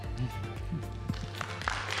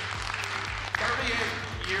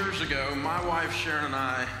38 years ago, my wife Sharon and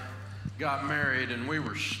I got married, and we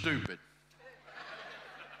were stupid.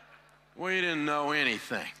 We didn't know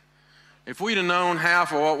anything. If we'd have known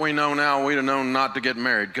half of what we know now, we'd have known not to get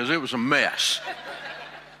married, because it was a mess.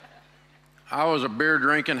 I was a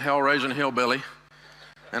beer-drinking, hell-raising hillbilly,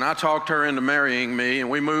 and I talked her into marrying me, and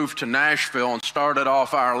we moved to Nashville and started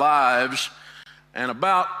off our lives. And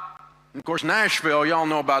of course, Nashville, y'all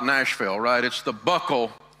know about Nashville, right? It's the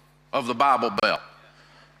buckle of the Bible Belt.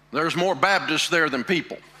 There's more Baptists there than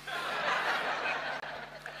people.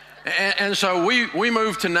 And so we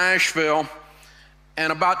moved to Nashville,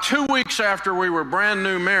 and about 2 weeks after we were brand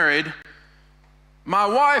new married, my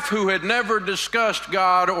wife, who had never discussed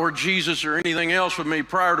God or Jesus or anything else with me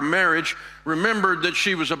prior to marriage, remembered that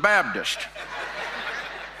she was a Baptist.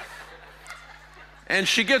 And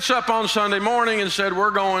she gets up on Sunday morning and said,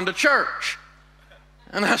 "We're going to church."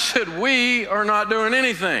 And I said, "We are not doing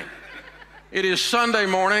anything. It is Sunday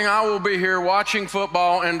morning. I will be here watching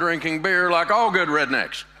football and drinking beer like all good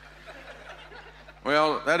rednecks."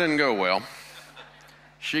 Well, that didn't go well.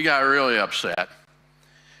 She got really upset,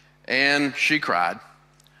 and she cried,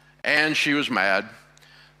 and she was mad,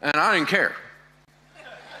 and I didn't care.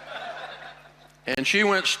 And she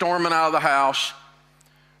went storming out of the house,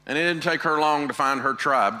 and it didn't take her long to find her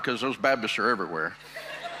tribe, because those Baptists are everywhere.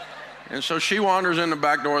 And so she wanders in the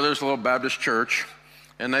back door of this little Baptist church,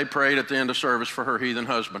 and they prayed at the end of service for her heathen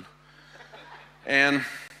husband. And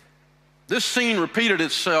this scene repeated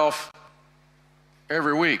itself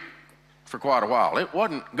every week for quite a while. It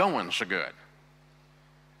wasn't going so good.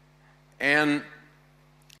 And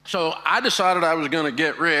so I decided I was going to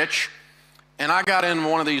get rich, and I got in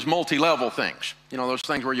one of these multi-level things. You know, those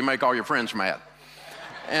things where you make all your friends mad.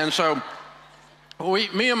 And so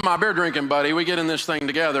me and my beer drinking buddy, we get in this thing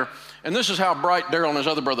together, and this is how bright Daryl and his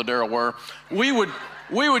other brother Daryl were. We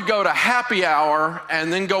would go to happy hour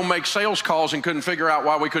and then go make sales calls and couldn't figure out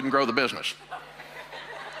why we couldn't grow the business.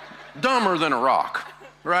 Dumber than a rock,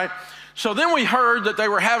 right? So then we heard that they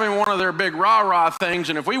were having one of their big rah-rah things,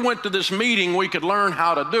 and if we went to this meeting, we could learn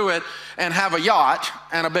how to do it and have a yacht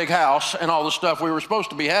and a big house and all the stuff we were supposed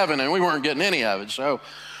to be having, and we weren't getting any of it. So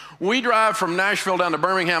we drive from Nashville down to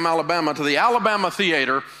Birmingham, Alabama, to the Alabama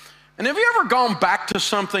Theater. And have you ever gone back to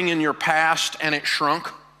something in your past and it shrunk?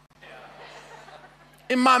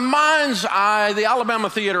 In my mind's eye, the Alabama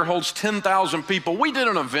Theater holds 10,000 people. We did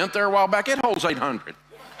an event there a while back. It holds 800.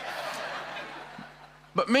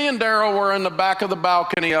 But me and Daryl were in the back of the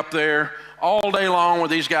balcony up there all day long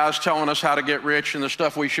with these guys telling us how to get rich and the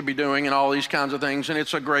stuff we should be doing and all these kinds of things. And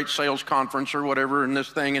it's a great sales conference or whatever in this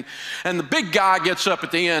thing. And the big guy gets up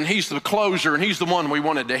at the end. He's the closer, and he's the one we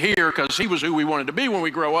wanted to hear because he was who we wanted to be when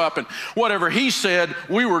we grow up. And whatever he said,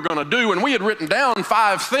 we were going to do. And we had written down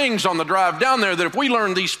 5 things on the drive down there that if we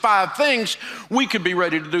learned these 5 things, we could be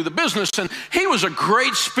ready to do the business. And he was a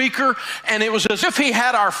great speaker, and it was as if he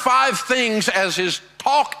had our 5 things as his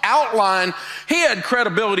talk outline. He had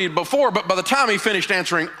credibility before, but by the time he finished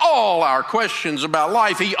answering all our questions about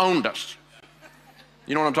life, he owned us.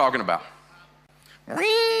 You know what I'm talking about?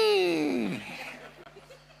 And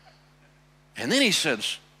then he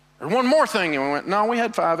says, "There's one more thing." And we went, "No, we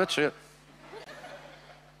had 5, that's it.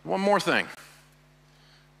 One more thing.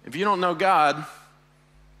 If you don't know God,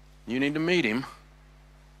 you need to meet him,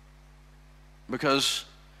 because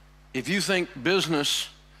if you think business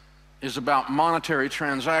is about monetary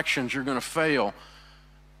transactions, you're going to fail.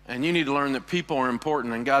 And you need to learn that people are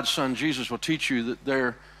important, and God's Son Jesus will teach you that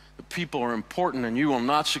the people are important, and you will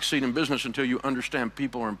not succeed in business until you understand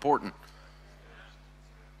people are important."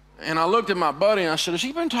 And I looked at my buddy and I said, "Has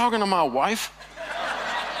he been talking to my wife?"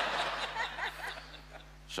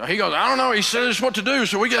 So he goes, "I don't know. He says what to do,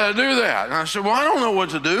 so we got to do that." And I said, "Well, I don't know what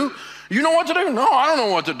to do." "You know what to do?" "No, I don't know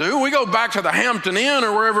what to do." We go back to the Hampton Inn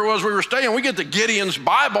or wherever it was we were staying. We get the Gideon's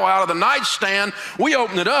Bible out of the nightstand. We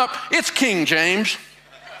open it up. It's King James.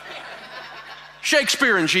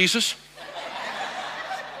 Shakespeare and Jesus.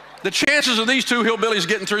 The chances of these 2 hillbillies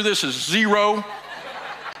getting through this is 0.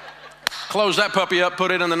 Close that puppy up, put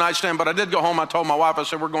it in the nightstand. But I did go home. I told my wife, I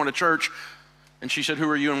said, "We're going to church." And she said, "Who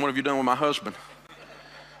are you and what have you done with my husband?"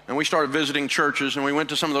 And we started visiting churches, and we went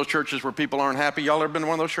to some of those churches where people aren't happy. Y'all ever been to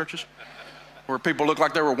one of those churches? Where people look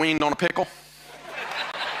like they were weaned on a pickle?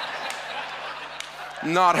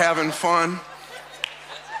 Not having fun.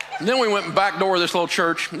 And then we went and back door of this little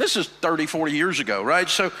church. This is 30, 40 years ago, right?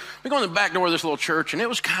 So we go in the back door of this little church, and it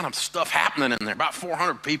was kind of stuff happening in there. About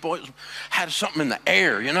 400 people. It had something in the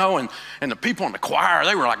air, you know, and the people in the choir,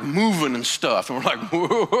 they were like moving and stuff. And we're like,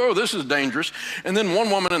 whoa, this is dangerous. And then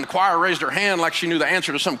one woman in the choir raised her hand like she knew the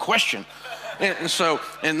answer to some question.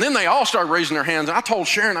 And then they all started raising their hands. And I told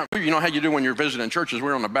Sharon, you know how you do when you're visiting churches,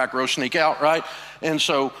 we're on the back row, sneak out, right? And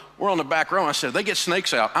so we're on the back row. And I said, they get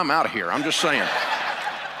snakes out, I'm out of here. I'm just saying.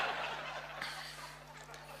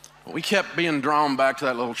 We kept being drawn back to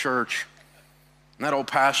that little church. And that old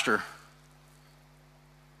pastor,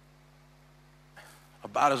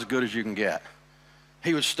 about as good as you can get.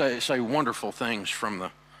 He would say wonderful things from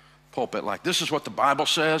the pulpit, like, this is what the Bible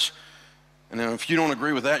says, and then if you don't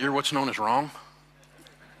agree with that, you're what's known as wrong.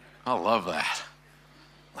 I love that.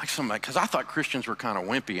 Like somebody, because I thought Christians were kind of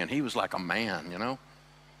wimpy, and he was like a man, you know.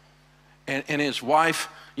 And his wife,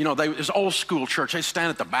 you know, it was old school church. They'd stand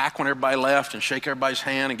at the back when everybody left and shake everybody's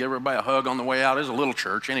hand and give everybody a hug on the way out. It was a little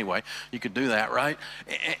church anyway. You could do that, right?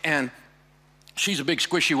 And she's a big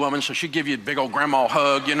squishy woman, so she'd give you a big old grandma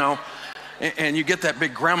hug, you know. And you get that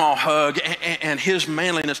big grandma hug and his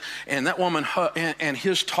manliness. And that woman and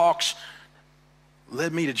his talks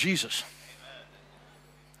led me to Jesus.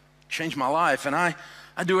 Changed my life. And I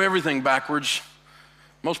do everything backwards.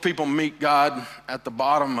 Most people meet God at the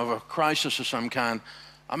bottom of a crisis of some kind.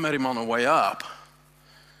 I met him on the way up.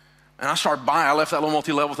 And I left that little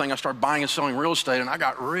multi-level thing. I started buying and selling real estate, and I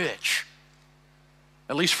got rich.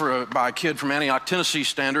 At least by a kid from Antioch, Tennessee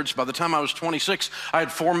standards. By the time I was 26, I had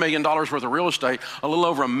 $4 million worth of real estate, a little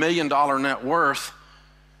over $1 million net worth,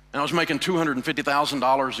 and I was making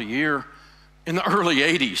 $250,000 a year in the early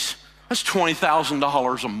 80s. That's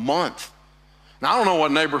 $20,000 a month. Now, I don't know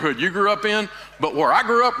what neighborhood you grew up in, but where I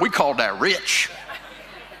grew up, we called that rich.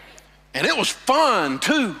 And it was fun,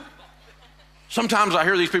 too. Sometimes I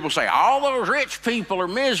hear these people say, all those rich people are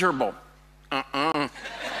miserable.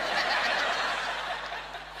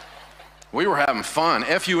 We were having fun,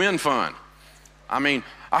 F-U-N fun. I mean,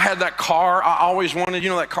 I had that car I always wanted. You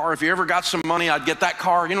know that car, if you ever got some money, I'd get that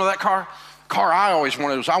car. You know that car? Car I always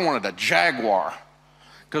wanted I wanted a Jaguar.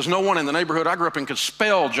 Because no one in the neighborhood I grew up in could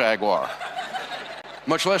spell Jaguar.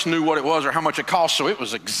 Much less knew what it was or how much it cost, so it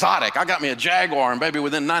was exotic. I got me a Jaguar, and baby,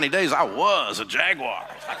 within 90 days, I was a Jaguar.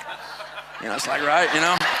 It's like, right, you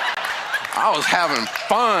know? I was having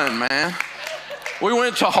fun, man. We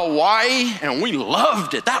went to Hawaii, and we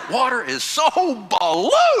loved it. That water is so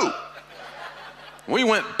blue. We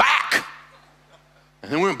went back,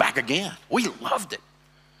 and then we went back again. We loved it.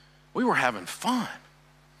 We were having fun.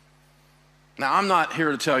 Now, I'm not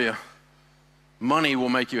here to tell you money will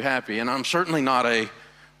make you happy, and I'm certainly not a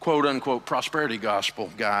quote-unquote prosperity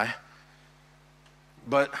gospel guy,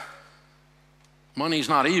 but money's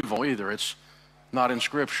not evil either. It's not in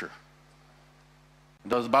Scripture.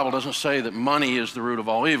 The Bible doesn't say that money is the root of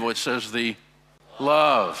all evil. It says the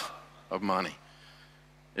love of money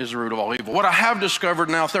is the root of all evil. What I have discovered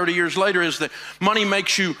now 30 years later is that money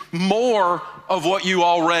makes you more of what you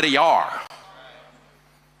already are.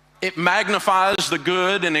 It magnifies the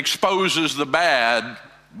good and exposes the bad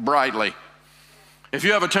brightly. If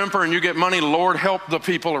you have a temper and you get money, Lord, help the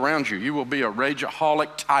people around you. You will be a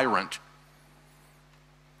rageaholic tyrant.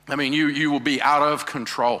 I mean, you will be out of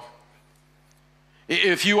control.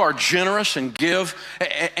 If you are generous and give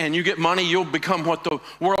and you get money, you'll become what the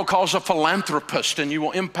world calls a philanthropist, and you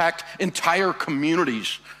will impact entire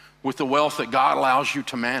communities with the wealth that God allows you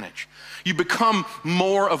to manage. You become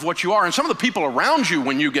more of what you are. And some of the people around you,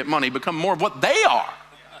 when you get money, become more of what they are.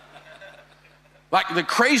 Like the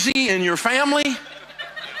crazy in your family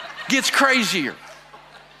gets crazier.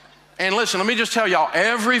 And listen, let me just tell y'all,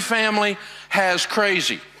 every family has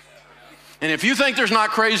crazy. And if you think there's not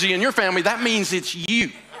crazy in your family, that means it's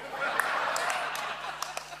you.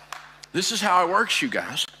 This is how it works, you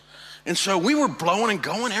guys. And so we were blowing and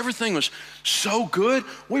going. Everything was so good.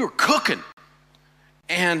 We were cooking.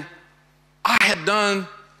 And I had done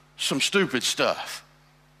some stupid stuff.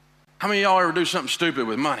 How many of y'all ever do something stupid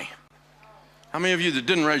with money? How many of you that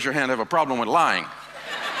didn't raise your hand have a problem with lying?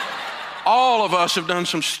 All of us have done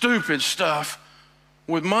some stupid stuff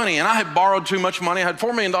with money, and I had borrowed too much money. I had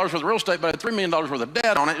 $4 million worth of real estate, but I had $3 million worth of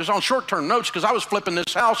debt on it. It was on short-term notes because I was flipping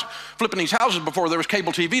these houses before there was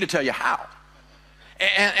cable TV to tell you how.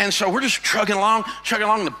 And so we're just chugging along.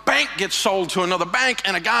 The bank gets sold to another bank,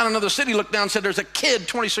 and a guy in another city looked down and said, there's a kid,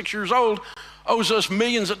 26 years old, owes us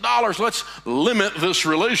millions of dollars. Let's limit this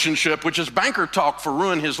relationship, which is banker talk for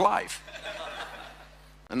ruin his life.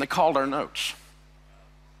 And they called our notes.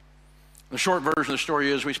 The short version of the story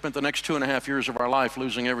is we spent the next 2.5 years of our life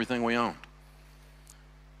losing everything we owned.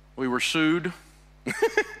 We were sued.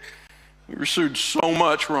 We were sued so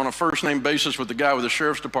much, we're on a first-name basis with the guy with the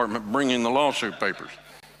sheriff's department bringing the lawsuit papers.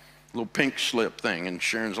 Little pink slip thing, and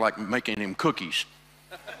Sharon's like making him cookies.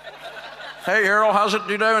 Hey, Harold, how's it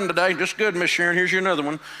you doing today? Just good, Miss Sharon, here's your another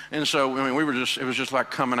one. And so, I mean, it was just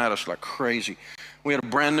like coming at us like crazy. We had a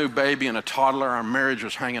brand new baby and a toddler. Our marriage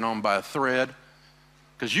was hanging on by a thread.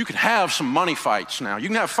 Because you can have some money fights now. You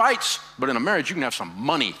can have fights, but in a marriage, you can have some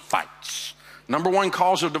money fights. Number one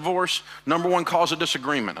cause of divorce, number one cause of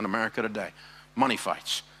disagreement in America today, money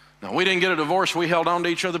fights. Now, we didn't get a divorce, we held on to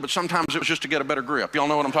each other, but sometimes it was just to get a better grip. Y'all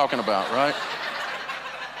know what I'm talking about, right?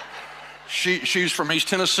 She's from East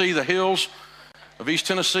Tennessee, the hills of East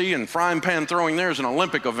Tennessee, and frying pan throwing there is an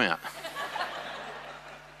Olympic event.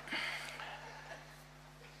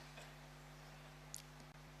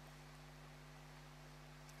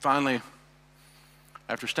 Finally,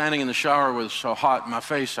 after standing in the shower, it was so hot in my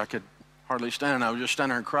face I could hardly stand. I would just stand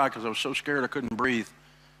there and cry because I was so scared I couldn't breathe.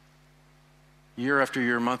 Year after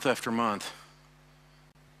year, month after month.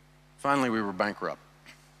 Finally, we were bankrupt.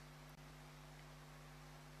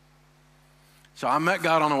 So I met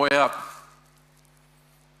God on the way up,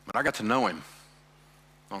 but I got to know him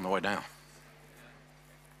on the way down.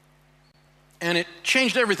 And it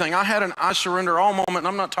changed everything. I had an I surrender all moment, and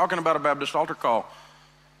I'm not talking about a Baptist altar call.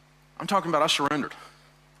 I'm talking about I surrendered.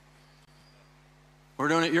 We're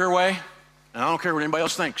doing it your way, and I don't care what anybody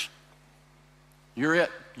else thinks. You're it.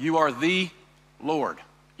 You are the Lord.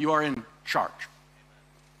 You are in charge.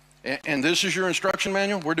 And this is your instruction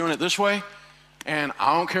manual. We're doing it this way, and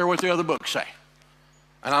I don't care what the other books say.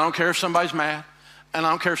 And I don't care if somebody's mad, and I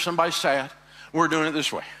don't care if somebody's sad. We're doing it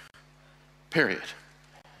this way, period.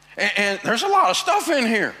 And there's a lot of stuff in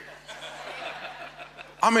here.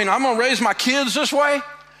 I mean, I'm going to raise my kids this way.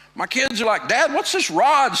 My kids are like, Dad, what's this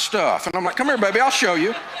rod stuff? And I'm like, come here, baby, I'll show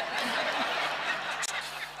you.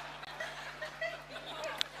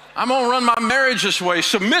 I'm going to run my marriage this way.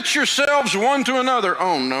 Submit yourselves one to another.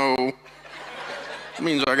 Oh, no. That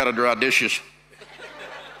means I got to dry dishes.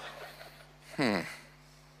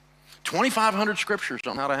 2,500 scriptures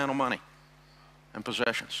on how to handle money and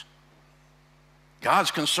possessions.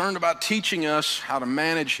 God's concerned about teaching us how to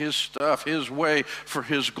manage his stuff, his way, for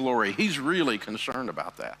his glory. He's really concerned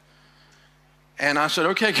about that. And I said,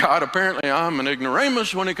 okay, God, apparently I'm an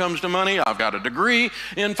ignoramus when it comes to money. I've got a degree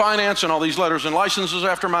in finance and all these letters and licenses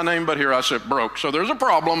after my name, but here I sit broke. So there's a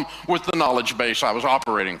problem with the knowledge base I was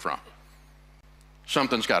operating from.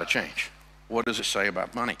 Something's got to change. What does it say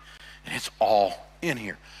about money? And it's all in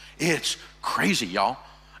here. It's crazy, y'all.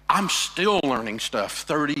 I'm still learning stuff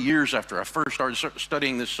 30 years after I first started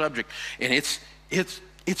studying this subject, and it's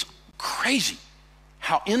crazy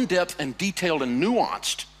how in-depth and detailed and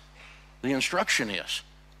nuanced the instruction is.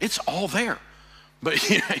 It's all there, but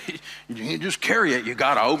you just carry it. You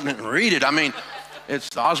got to open it and read it. I mean, it's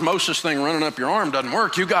the osmosis thing running up your arm doesn't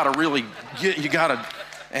work. You got to really get. You got to,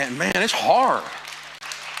 and man, it's hard.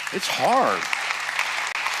 It's hard.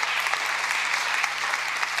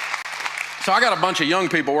 So I got a bunch of young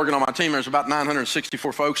people working on my team. There's about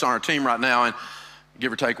 964 folks on our team right now, and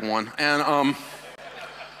give or take one. And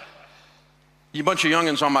a bunch of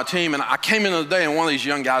youngins on my team, and I came in the day, and one of these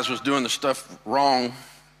young guys was doing the stuff wrong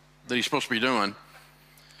that he's supposed to be doing.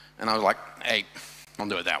 And I was like, hey, don't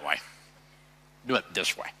do it that way. Do it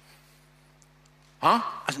this way. Huh?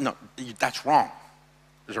 I said, no, that's wrong.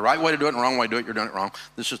 There's a right way to do it and a wrong way to do it. You're doing it wrong.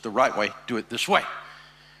 This is the right way. Do it this way.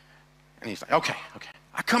 And he's like, okay.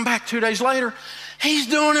 I come back 2 days later, he's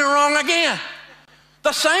doing it wrong again.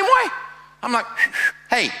 The same way. I'm like,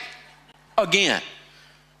 hey, again,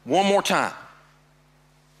 one more time.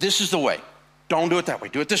 This is the way. Don't do it that way.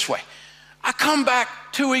 Do it this way. I come back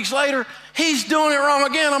 2 weeks later, he's doing it wrong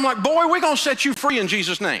again. I'm like, boy, we're going to set you free in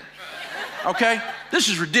Jesus' name. Okay? This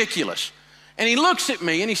is ridiculous. And he looks at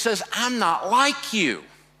me and he says, I'm not like you.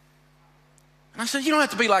 And I said, you don't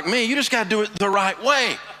have to be like me. You just got to do it the right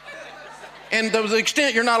way. And to the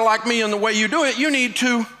extent you're not like me in the way you do it, you need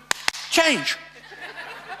to change.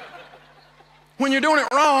 When you're doing it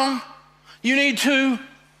wrong, you need to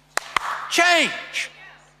change.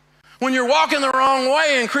 When you're walking the wrong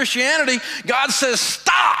way in Christianity, God says,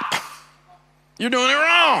 stop. You're doing it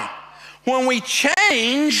wrong. When we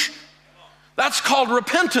change, that's called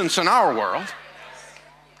repentance in our world.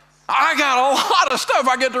 I got a lot of stuff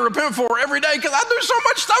I get to repent for every day because I do so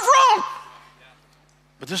much stuff wrong.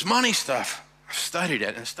 But this money stuff, I've studied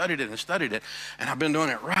it and studied it and studied it, and I've been doing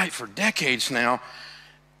it right for decades now,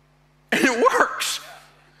 and it works.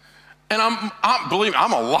 And believe me,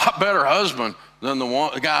 I'm a lot better husband than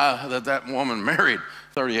the guy that woman married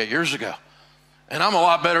 38 years ago. And I'm a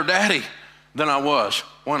lot better daddy than I was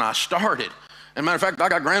when I started. As a matter of fact, I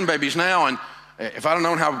got grandbabies now, and if I'd have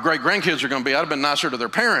known how great grandkids are going to be, I'd have been nicer to their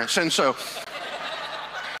parents. And so,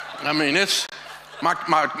 I mean, it's...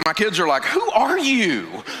 My kids are like, who are you?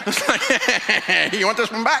 You want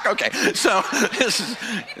this one back? Okay. So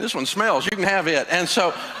this one smells. You can have it. And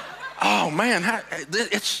so, oh man,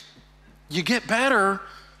 You get better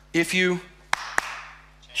if you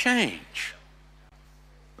change.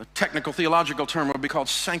 The technical theological term would be called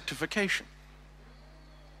sanctification.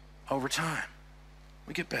 Over time,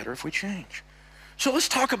 we get better if we change. So let's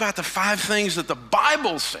talk about the 5 things that the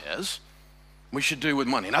Bible says we should do with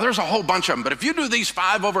money. Now, there's a whole bunch of them, but if you do these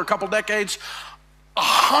 5 over a couple decades,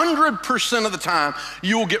 100% of the time,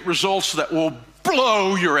 you will get results that will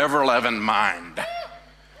blow your ever-loving mind.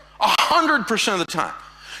 100% of the time.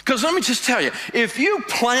 Because let me just tell you, if you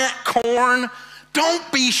plant corn,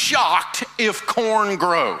 don't be shocked if corn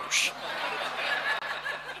grows.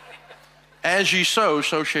 As ye sow,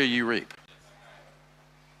 so shall ye reap.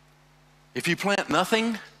 If you plant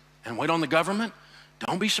nothing and wait on the government,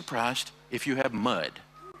 don't be surprised if you have mud.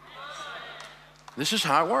 This is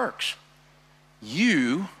how it works.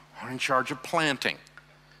 You are in charge of planting.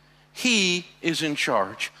 He is in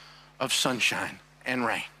charge of sunshine and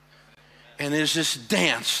rain. And there's this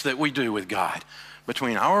dance that we do with God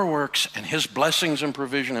between our works and his blessings and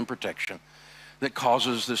provision and protection that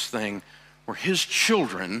causes this thing where his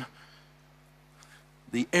children,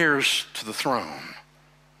 the heirs to the throne,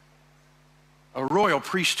 a royal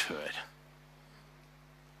priesthood,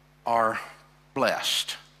 are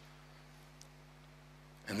blessed.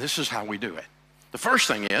 And this is how we do it. The first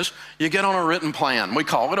thing is you get on a written plan. We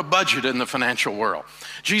call it a budget in the financial world.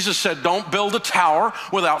 Jesus said, don't build a tower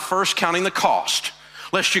without first counting the cost,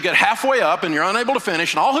 lest you get halfway up and you're unable to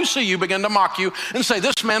finish, and all who see you begin to mock you and say,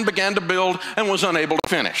 this man began to build and was unable to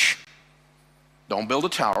finish. Don't build a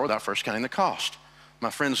tower without first counting the cost. My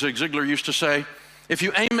friend Zig Ziglar used to say, if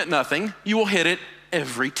you aim at nothing, you will hit it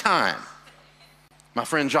every time. My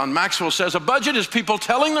friend John Maxwell says, a budget is people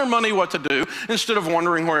telling their money what to do instead of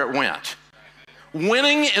wondering where it went.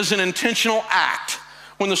 Winning is an intentional act.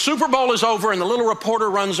 When the Super Bowl is over and the little reporter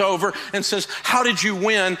runs over and says, how did you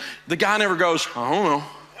win? The guy never goes, I don't know.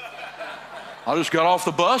 I just got off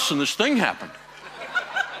the bus and this thing happened.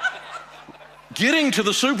 Getting to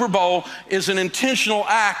the Super Bowl is an intentional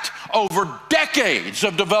act over decades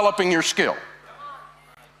of developing your skill.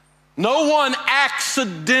 No one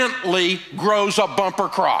accidentally grows a bumper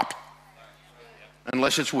crop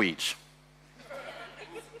unless it's weeds.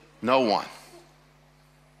 No one.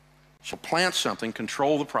 So plant something,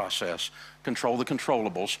 control the process, control the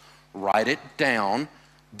controllables, write it down.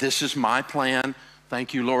 This is my plan.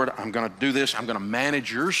 Thank you, Lord. I'm going to do this. I'm going to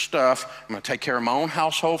manage your stuff. I'm going to take care of my own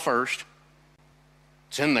household first.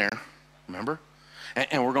 It's in there, remember?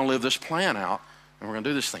 And we're going to live this plan out, and we're going to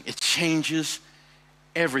do this thing. It changes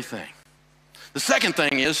everything. The second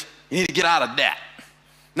thing is you need to get out of debt.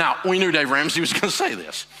 Now, we knew Dave Ramsey was going to say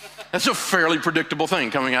this. That's a fairly predictable thing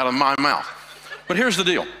coming out of my mouth. But here's the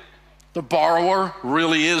deal. The borrower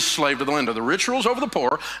really is slave to the lender. The rich rules over the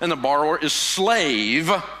poor, and the borrower is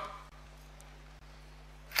slave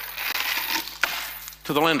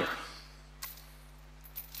to the lender.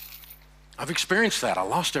 I've experienced that. I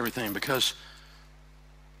lost everything because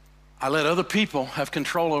I let other people have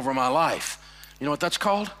control over my life. You know what that's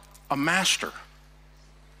called? A master.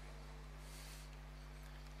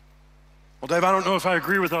 Well, Dave, I don't know if I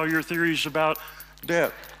agree with all your theories about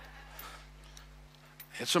debt.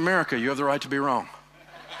 It's America. You have the right to be wrong.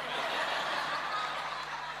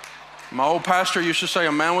 My old pastor used to say,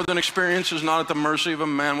 a man with an experience is not at the mercy of a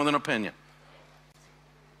man with an opinion.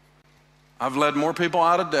 I've led more people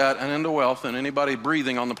out of debt and into wealth than anybody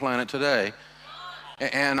breathing on the planet today.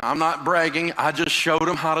 And I'm not bragging. I just showed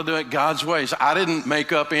them how to do it God's ways. I didn't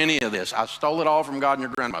make up any of this. I stole it all from God and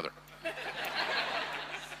your grandmother.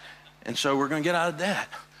 And so we're going to get out of debt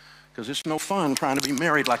because it's no fun trying to be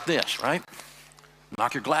married like this, right?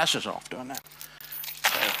 Knock your glasses off doing that.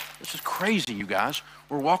 So this is crazy, you guys.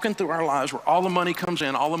 We're walking through our lives where all the money comes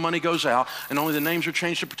in, all the money goes out, and only the names are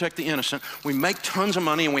changed to protect the innocent. We make tons of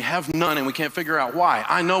money and we have none, and we can't figure out why.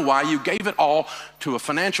 I know why. You gave it all to a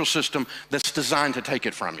financial system that's designed to take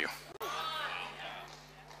it from you.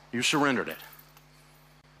 You surrendered it.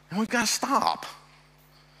 And we've got to stop.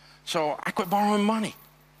 So I quit borrowing money.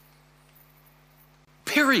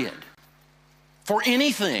 Period. For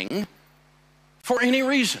anything, for any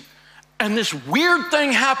reason. And this weird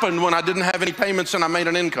thing happened when I didn't have any payments and I made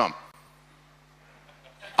an income.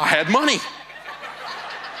 I had money.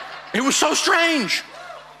 It was so strange.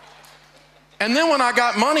 And then when I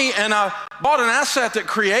got money and I bought an asset that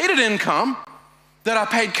created income that I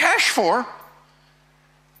paid cash for,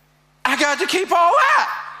 I got to keep all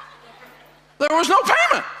that. There was no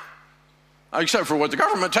payment. Except for what the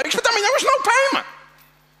government takes, but I mean, there was no payment.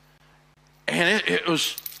 And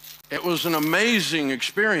it was an amazing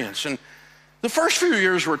experience. And the first few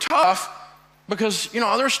years were tough because, you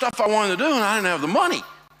know, there's stuff I wanted to do and I didn't have the money.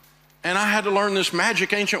 And I had to learn this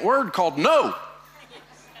magic ancient word called no.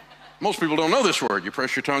 Most people don't know this word. You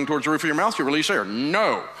press your tongue towards the roof of your mouth, you release air.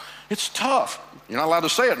 No. It's tough. You're not allowed to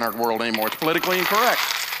say it in our world anymore. It's politically incorrect.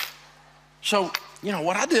 So,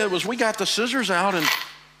 what I did was we got the scissors out and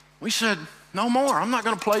we said, no more. I'm not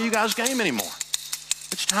going to play you guys' game anymore.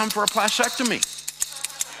 It's time for a plastectomy.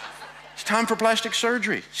 It's time for plastic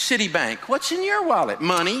surgery. Citibank, what's in your wallet?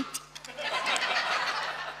 Money.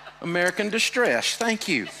 American Distress, thank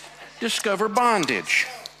you. Discover Bondage.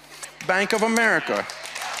 Bank of America.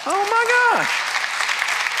 Oh my gosh.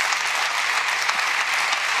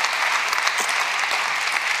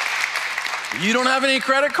 You don't have any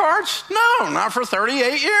credit cards? No, not for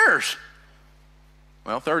 38 years.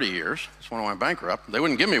 Well, 30 years. That's when I went bankrupt. They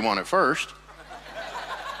wouldn't give me one at first.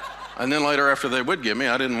 And then later, after they would give me,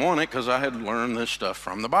 I didn't want it because I had learned this stuff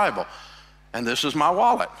from the Bible. And this is my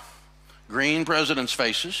wallet. Green president's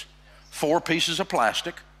faces, 4 pieces of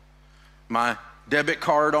plastic, my debit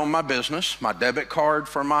card on my business, my debit card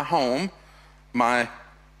for my home, my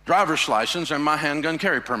driver's license, and my handgun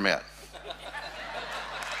carry permit.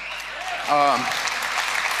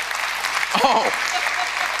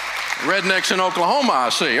 Rednecks in Oklahoma, I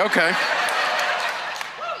see, okay.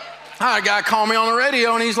 I had a guy call me on the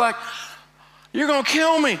radio and he's like, you're gonna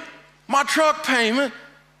kill me. My truck payment.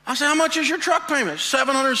 I said, how much is your truck payment?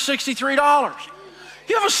 $763.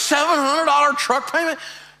 You have a $700 truck payment?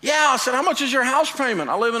 Yeah, I said, how much is your house payment?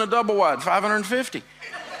 I live in a double wide, $550.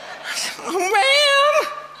 I said, oh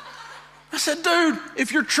man. I said, dude,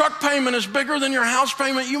 if your truck payment is bigger than your house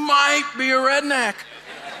payment, you might be a redneck.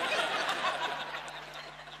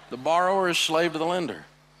 The borrower is slave to the lender.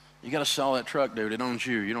 You gotta sell that truck, dude. It owns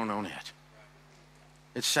you. You don't own it.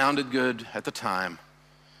 It sounded good at the time.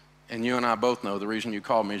 And you and I both know the reason you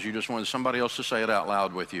called me is you just wanted somebody else to say it out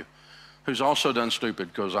loud with you, who's also done stupid,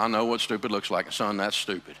 because I know what stupid looks like. Son, that's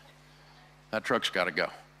stupid. That truck's gotta go.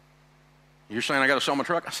 You're saying I gotta sell my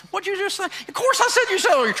truck? I said, what'd you just say? Of course I said you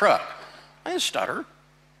sell your truck. I didn't stutter.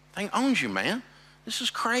 Thing owns you, man. This is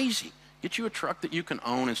crazy. Get you a truck that you can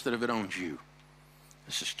own instead of it owns you.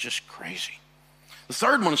 This is just crazy. The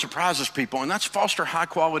third one surprises people, and that's foster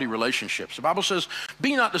high-quality relationships. The Bible says,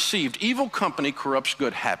 be not deceived. Evil company corrupts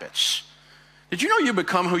good habits. Did you know you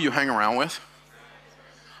become who you hang around with?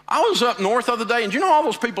 I was up north the other day, and do you know all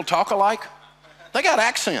those people talk alike? They got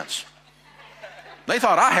accents. They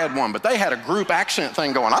thought I had one, but they had a group accent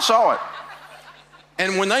thing going. I saw it.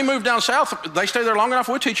 And when they moved down south, they stay there long enough,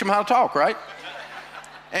 we'll teach them how to talk, right?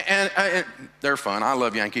 And they're fun. I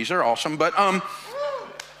love Yankees. They're awesome. But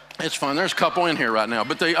it's fun. There's a couple in here right now.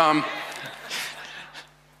 But we can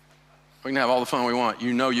have all the fun we want.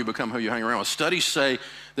 You know you become who you hang around with. Studies say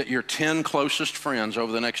that your 10 closest friends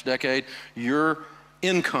over the next decade, your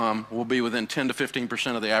income will be within 10 to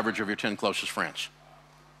 15% of the average of your 10 closest friends.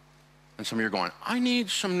 And some of you are going, I need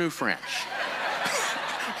some new friends.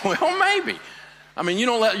 Well, maybe. I mean, you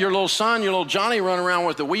don't let your little son, your little Johnny run around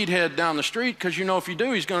with the weed head down the street because you know if you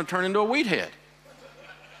do, he's going to turn into a weed head,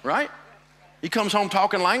 right? He comes home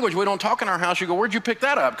talking language we don't talk in our house. You go, where'd you pick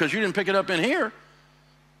that up? Because you didn't pick it up in here.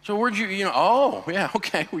 So where'd oh, yeah,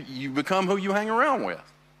 okay. You become who you hang around with.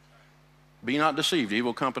 Be not deceived.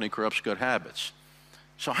 Evil company corrupts good habits.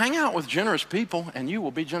 So hang out with generous people and you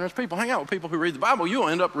will be generous people. Hang out with people who read the Bible. You'll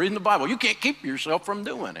end up reading the Bible. You can't keep yourself from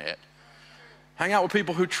doing it. Hang out with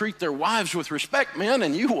people who treat their wives with respect, men,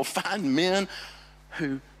 and you will find men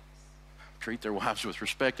who treat their wives with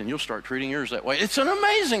respect, and you'll start treating yours that way. It's an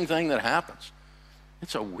amazing thing that happens.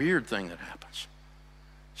 It's a weird thing that happens.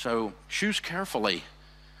 So choose carefully.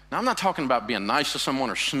 Now, I'm not talking about being nice to someone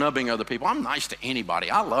or snubbing other people. I'm nice to anybody.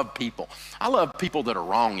 I love people. I love people that are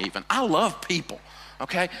wrong even. I love people,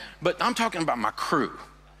 okay? But I'm talking about my crew,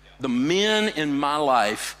 the men in my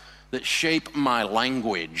life that shape my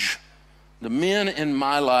language, the men in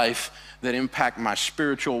my life that impact my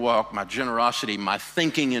spiritual walk, my generosity, my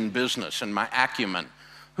thinking in business, and my acumen.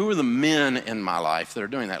 Who are the men in my life that are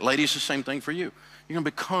doing that? Ladies, the same thing for you. You're going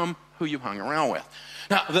to become who you hang around with.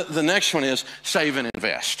 Now, the next one is save and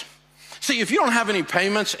invest. See, if you don't have any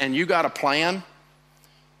payments and you got a plan,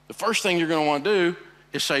 the first thing you're going to want to do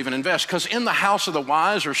is save and invest, because in the house of the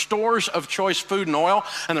wise are stores of choice food and oil,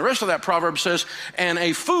 and the rest of that proverb says, and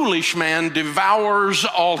a foolish man devours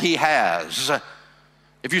all he has.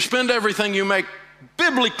 If you spend everything you make,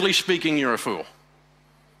 biblically speaking, you're a fool.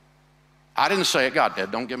 I didn't say it, God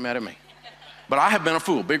did, don't get mad at me. But I have been a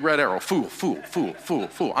fool, big red arrow, fool, fool, fool, fool,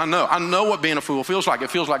 fool. I know what being a fool feels like. It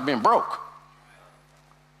feels like being broke.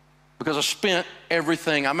 Because I spent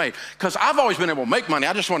everything I made. Because I've always been able to make money,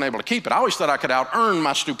 I just wasn't able to keep it. I always thought I could out-earn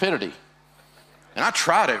my stupidity. And I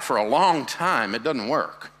tried it for a long time, it doesn't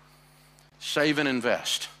work. Save and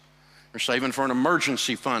invest. You're saving for an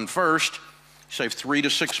emergency fund first. Save 3 to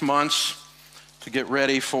 6 months to get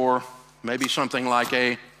ready for maybe something like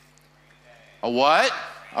a what?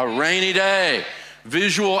 A rainy day.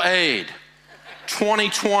 Visual aid.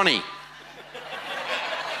 2020.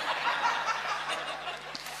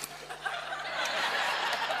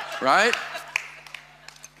 Right?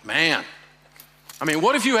 Man. I mean,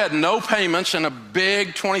 what if you had no payments and a big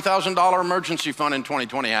 $20,000 emergency fund in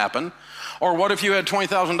 2020 happened? Or what if you had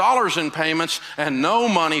 $20,000 in payments and no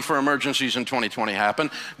money for emergencies in 2020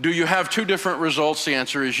 happened? Do you have two different results? The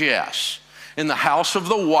answer is yes. In the house of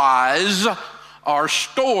the wise are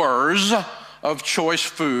stores of choice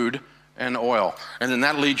food and oil. And then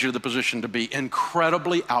that leads you to the position to be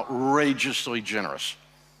incredibly, outrageously generous.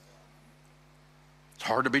 It's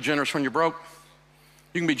hard to be generous when you're broke.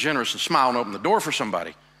 You can be generous and smile and open the door for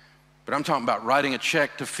somebody, but I'm talking about writing a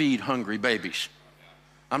check to feed hungry babies.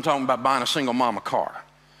 I'm talking about buying a single mom a car.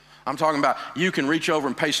 I'm talking about you can reach over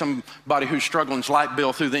and pay somebody who's struggling's light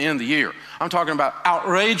bill through the end of the year. I'm talking about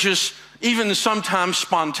outrageous, even sometimes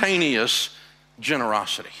spontaneous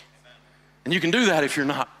generosity. And you can do that if you're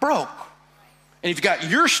not broke. And if you've got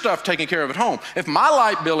your stuff taken care of at home. If my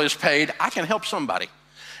light bill is paid, I can help somebody.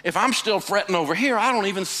 If I'm still fretting over here, I don't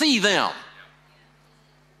even see them.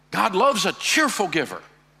 God loves a cheerful giver.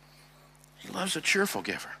 He loves a cheerful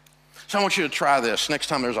giver. So I want you to try this next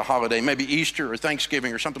time there's a holiday, maybe Easter or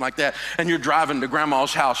Thanksgiving or something like that, and you're driving to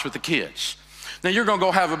grandma's house with the kids. Now you're gonna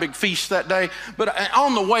go have a big feast that day, but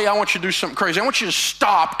on the way I want you to do something crazy. I want you to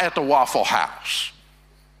stop at the Waffle House.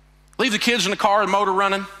 Leave the kids in the car, the motor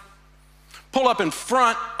running. Pull up in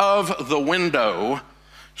front of the window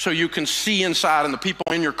so you can see inside and the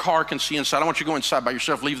people in your car can see inside. I want you to go inside by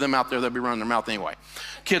yourself. Leave them out there. They'll be running their mouth anyway.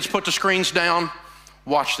 Kids, put the screens down.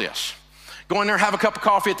 Watch this. Go in there, have a cup of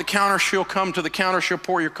coffee at the counter. She'll come to the counter. She'll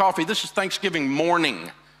pour your coffee. This is Thanksgiving morning.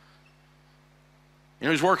 You know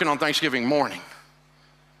who's working on Thanksgiving morning?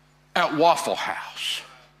 At Waffle House.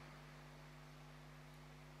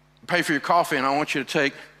 Pay for your coffee, and I want you to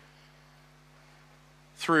take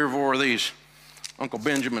 3 or 4 of these Uncle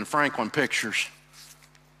Benjamin Franklin pictures,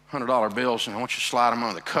 $100 bills, and I want you to slide them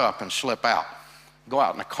under the cup and slip out. Go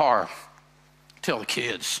out in the car, tell the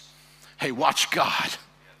kids, hey, watch God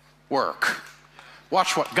work.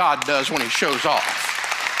 Watch what God does when he shows off.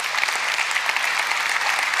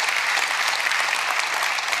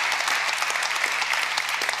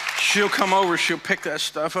 She'll come over, she'll pick that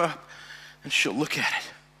stuff up, and she'll look at it.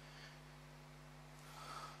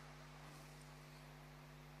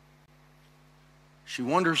 She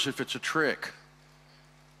wonders if it's a trick.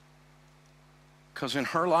 Because in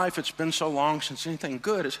her life, it's been so long since anything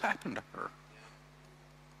good has happened to her.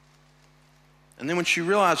 And then when she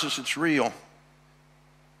realizes it's real,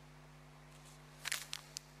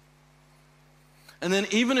 and then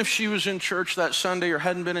even if she was in church that Sunday or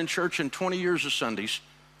hadn't been in church in 20 years of Sundays,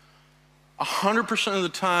 100% of the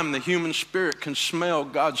time the human spirit can smell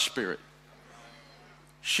God's spirit.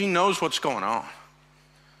 She knows what's going on.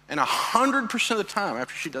 And 100% of the time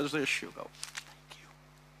after she does this, she'll go, thank you.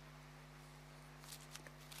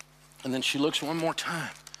 And then she looks one more time.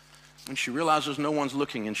 When she realizes no one's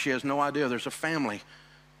looking and she has no idea there's a family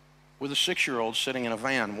with a 6-year-old sitting in a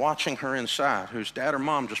van watching her inside, whose dad or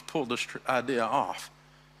mom just pulled this idea off.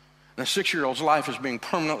 And the 6-year-old's life is being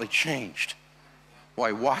permanently changed while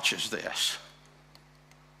he watches this.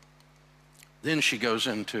 Then she goes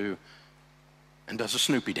into and does a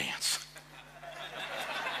Snoopy dance.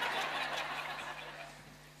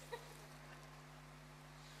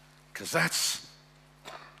 Because that's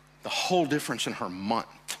the whole difference in her month.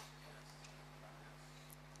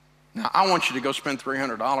 Now, I want you to go spend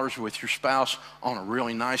 $300 with your spouse on a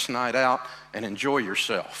really nice night out and enjoy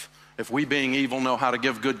yourself. If we, being evil, know how to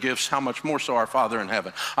give good gifts, how much more so our Father in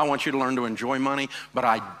heaven? I want you to learn to enjoy money, but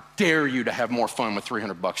I dare you to have more fun with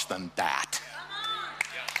 $300 than that.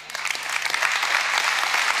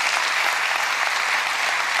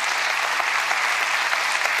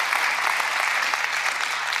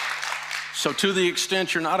 So to the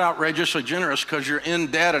extent you're not outrageously generous because you're in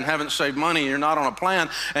debt and haven't saved money, you're not on a plan,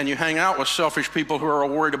 and you hang out with selfish people who are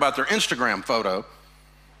worried about their Instagram photo,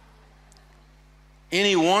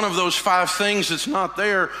 any one of those 5 things that's not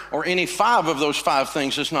there, or any 5 of those 5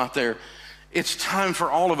 things that's not there, it's time for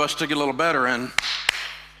all of us to get a little better and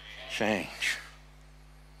change.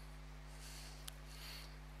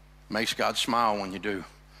 Makes God smile when you do.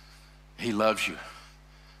 He loves you.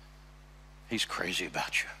 He's crazy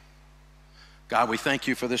about you. God, we thank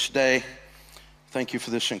you for this day. Thank you for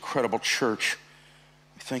this incredible church.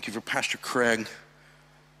 We thank you for Pastor Craig.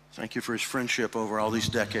 Thank you for his friendship over all these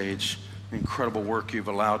decades, the incredible work you've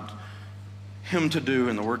allowed him to do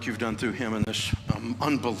and the work you've done through him and this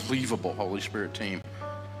unbelievable Holy Spirit team.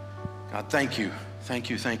 God, thank you, thank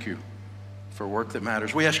you, thank you for work that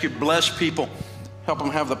matters. We ask you, bless people, help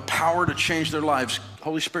them have the power to change their lives.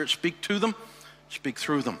 Holy Spirit, speak to them, speak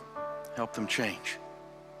through them, help them change.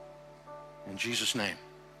 In Jesus' name,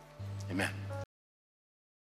 amen.